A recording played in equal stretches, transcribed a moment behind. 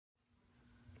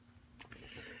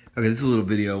Okay, this is a little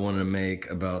video I wanted to make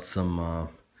about some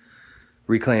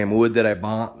reclaimed wood that I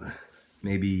bought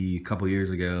maybe a couple years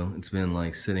ago. It's been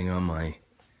like sitting on my,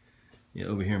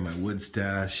 over here in my wood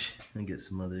stash. I get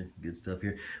some other good stuff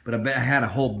here. But I had a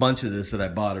whole bunch of this that I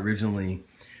bought originally.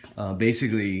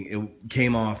 Basically, it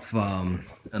came off an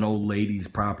old lady's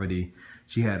property.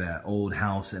 She had an old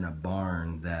house and a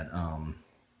barn that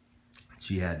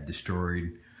she had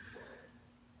destroyed.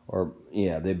 Or,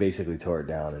 yeah, they basically tore it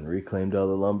down and reclaimed all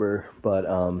the lumber. But,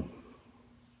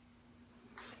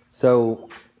 so,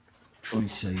 let me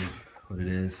show you what it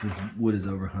is. This wood is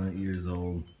over 100 years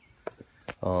old.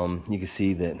 You can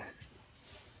see that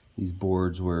these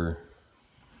boards were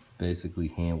basically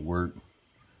hand worked.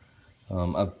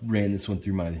 I've ran this one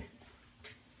through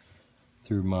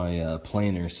my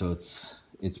planer, so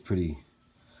it's pretty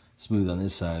smooth on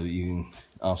this side. But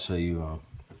I'll show you.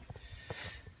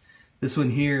 This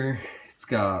one here, it's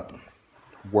got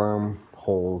worm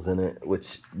holes in it,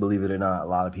 which, believe it or not, a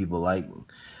lot of people like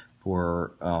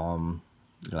for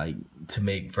like to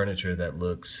make furniture that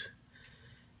looks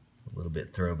a little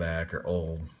bit throwback or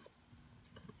old.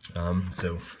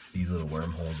 So these little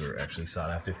worm holes are actually sought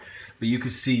after. But you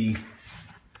can see,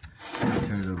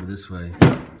 turn it over this way,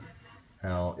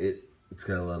 how it's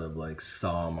got a lot of like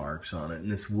saw marks on it.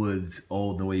 And this wood's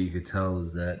old. The way you could tell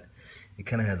is that it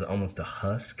kind of has almost a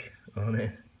husk on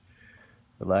it.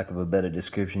 For lack of a better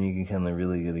description, you can kind of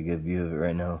really get a good view of it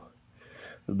right now.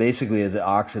 But basically, as it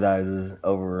oxidizes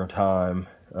over time,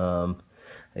 I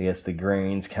guess the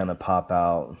grains kind of pop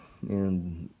out,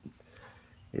 and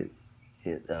it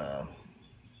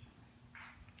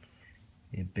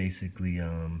basically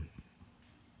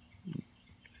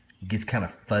gets kind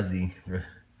of fuzzy,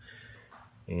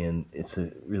 and it's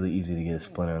really easy to get a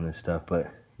splinter on this stuff.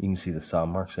 But you can see the saw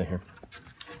marks in here.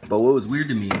 But what was weird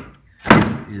to me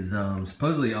is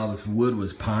supposedly all this wood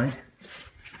was pine,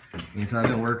 and so I've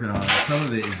been working on it. Some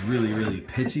of it is really, really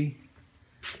pitchy.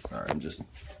 Sorry, I'm just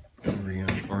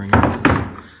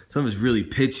reorienting. Some of it's really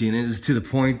pitchy, and it was to the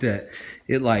point that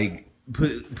it like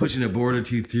pushing a board or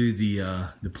two through the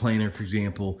planer, for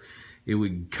example, it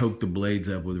would coat the blades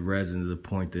up with resin to the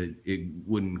point that it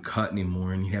wouldn't cut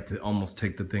anymore, and you have to almost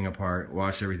take the thing apart,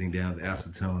 wash everything down with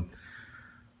acetone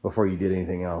before you did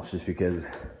anything else, just because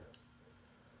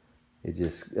it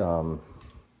just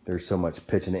there's so much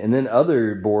pitch in it. And then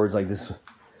other boards like this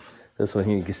one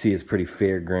here, you can see it's pretty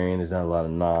fair grain. There's not a lot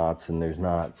of knots, and there's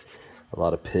not a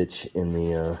lot of pitch in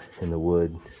the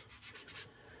wood.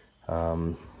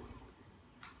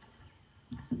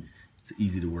 It's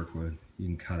easy to work with. You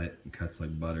can cut it. It cuts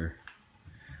like butter.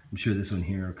 I'm sure this one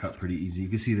here will cut pretty easy. You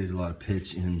can see there's a lot of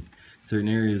pitch in certain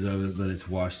areas of it, but it's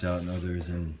washed out in others.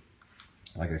 And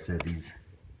like I said, these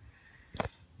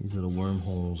little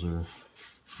wormholes are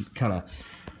kind of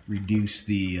reduce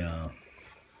the I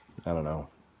don't know.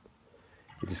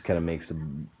 It just kind of makes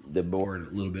the board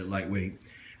a little bit lightweight.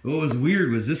 What was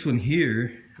weird was this one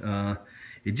here.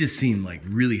 It just seemed like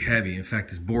really heavy. In fact,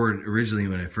 this board originally,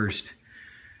 when I first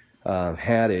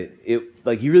had it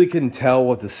like you really couldn't tell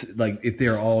what if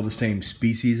they're all the same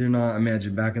species or not. I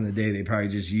imagine back in the day they probably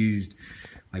just used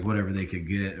like whatever they could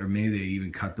get, or maybe they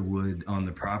even cut the wood on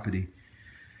the property.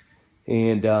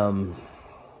 And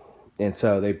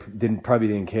so they probably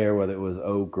didn't care whether it was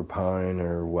oak or pine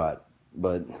or what.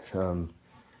 But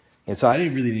and so I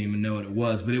didn't even know what it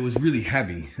was, but it was really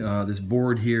heavy. This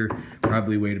board here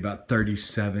probably weighed about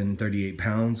 37, 38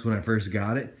 pounds when I first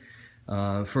got it.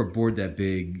 For a board that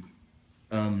big,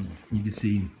 you can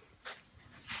see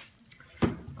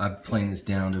I've planed this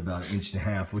down to about 1.5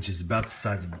 inches, which is about the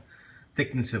size of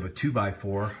thickness of a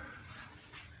 2x4.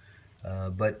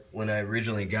 But when I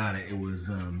originally got it, it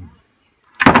was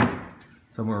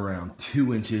somewhere around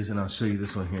 2 inches, and I'll show you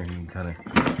this one here, and you can kind of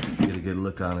get a good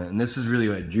look on it. And this is really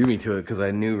what drew me to it, because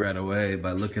I knew right away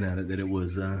by looking at it that it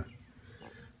was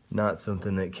not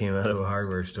something that came out of a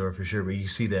hardware store for sure. But you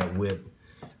see that width,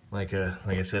 like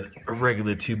I said, a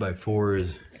regular 2x4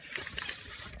 is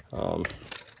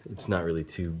it's not really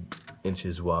 2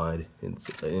 inches wide; it's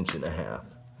 1.5 inches.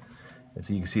 And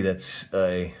so you can see that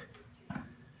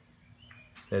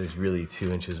is really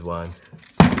 2 inches wide.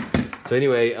 So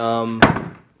anyway, so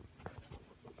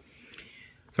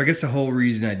I guess the whole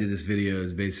reason I did this video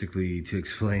is basically to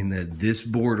explain that this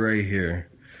board right here,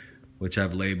 which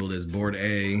I've labeled as board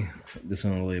A, this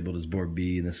one labeled as board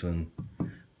B, and this one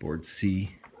board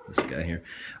C, this guy here.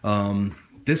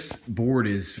 This board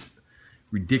is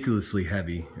ridiculously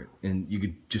heavy, and you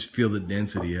could just feel the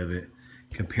density of it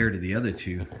compared to the other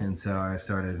two. And so I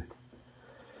started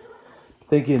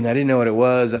thinking, I didn't know what it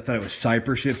was. I thought it was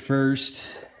cypress at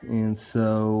first. And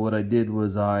so what I did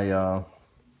was I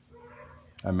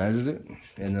I measured it,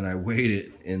 and then I weighed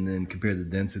it, and then compared the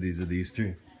densities of these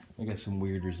two. I got some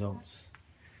weird results.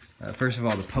 First of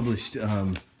all, the published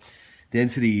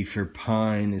density for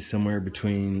pine is somewhere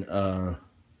between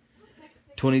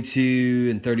 22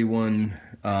 and 31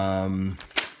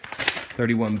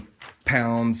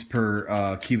 pounds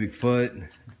per cubic foot.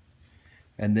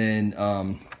 And then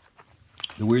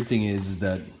the weird thing is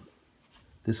that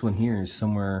this one here is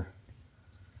somewhere,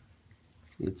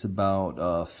 it's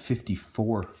about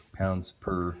 54 pounds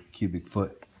per cubic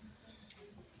foot.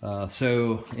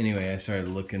 So anyway, I started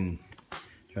looking,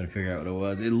 trying to figure out what it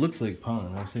was. It looks like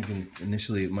pine. I was thinking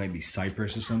initially it might be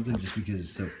cypress or something, just because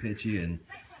it's so pitchy and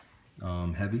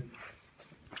heavy.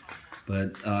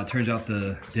 But it turns out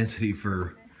the density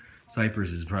for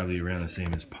cypress is probably around the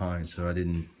same as pine, so I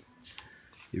didn't.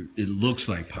 It looks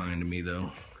like pine to me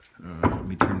though. Let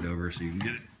me turn it over so you can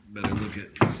get a better look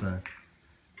at this side.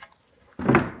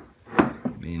 I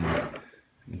mean,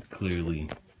 it clearly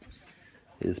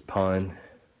is pine.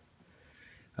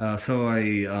 So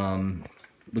I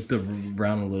looked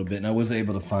around a little bit, and I was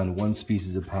able to find one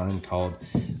species of pine called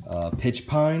pitch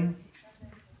pine,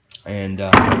 and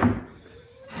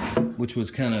which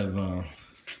was kind of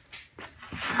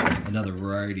another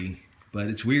variety. But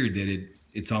it's weird that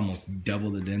it's almost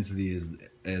double the density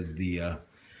as the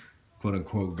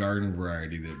quote-unquote garden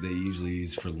variety that they usually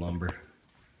use for lumber.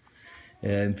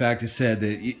 And in fact, it said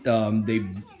that they,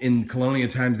 in colonial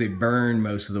times, they burned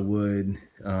most of the wood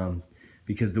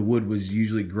because the wood was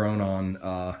usually grown on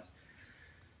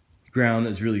ground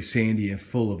that's really sandy and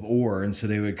full of ore, and so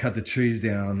they would cut the trees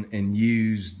down and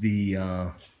use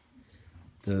the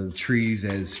trees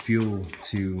as fuel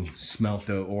to smelt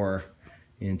the ore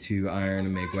into iron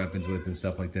and make weapons with and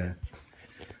stuff like that.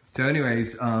 So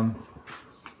anyways,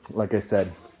 like I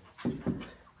said,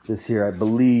 this here, I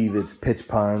believe it's pitch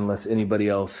pine, unless anybody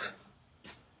else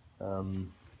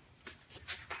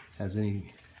has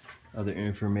any other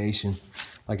information.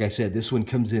 Like I said, this one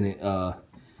comes in at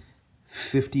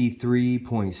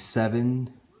 53.7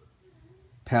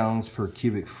 pounds per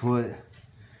cubic foot.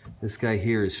 This guy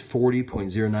here is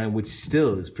 40.09, which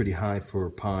still is pretty high for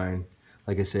pine.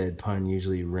 Like I said, pine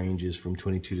usually ranges from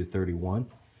 22 to 31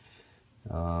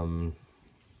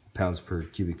 pounds per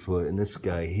cubic foot. And this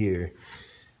guy here,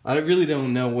 I really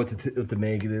don't know what to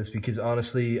make of this, because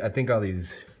honestly, I think all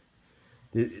these,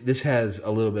 this has a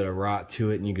little bit of rot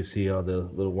to it, and you can see all the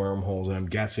little wormholes, and I'm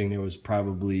guessing there was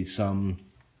probably some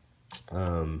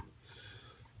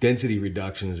density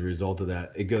reduction as a result of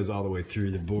that. It goes all the way through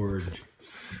the board,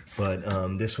 but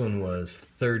this one was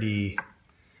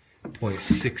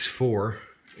 30.64,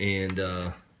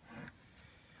 and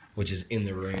which is in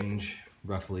the range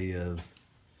roughly of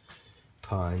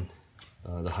pine.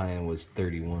 The high end was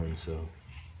 31, so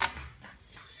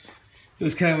it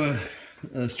was kind of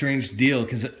a strange deal,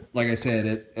 because like I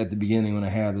said at the beginning when I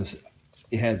had this,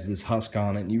 it has this husk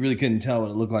on it, and you really couldn't tell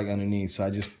what it looked like underneath. So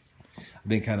I've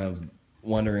been kind of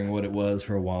wondering what it was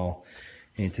for a while,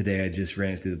 and today I just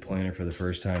ran it through the planer for the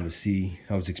first time to see.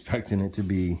 I was expecting it to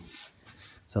be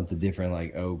something different,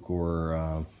 like oak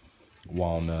or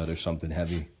walnut or something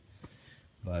heavy,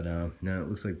 but no, it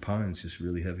looks like pine. It's just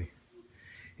really heavy.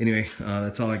 Anyway,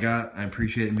 that's all I got. I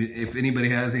appreciate it. If anybody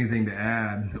has anything to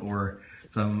add or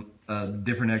some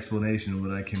different explanation of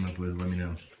what I came up with, let me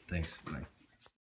know. Thanks. Bye.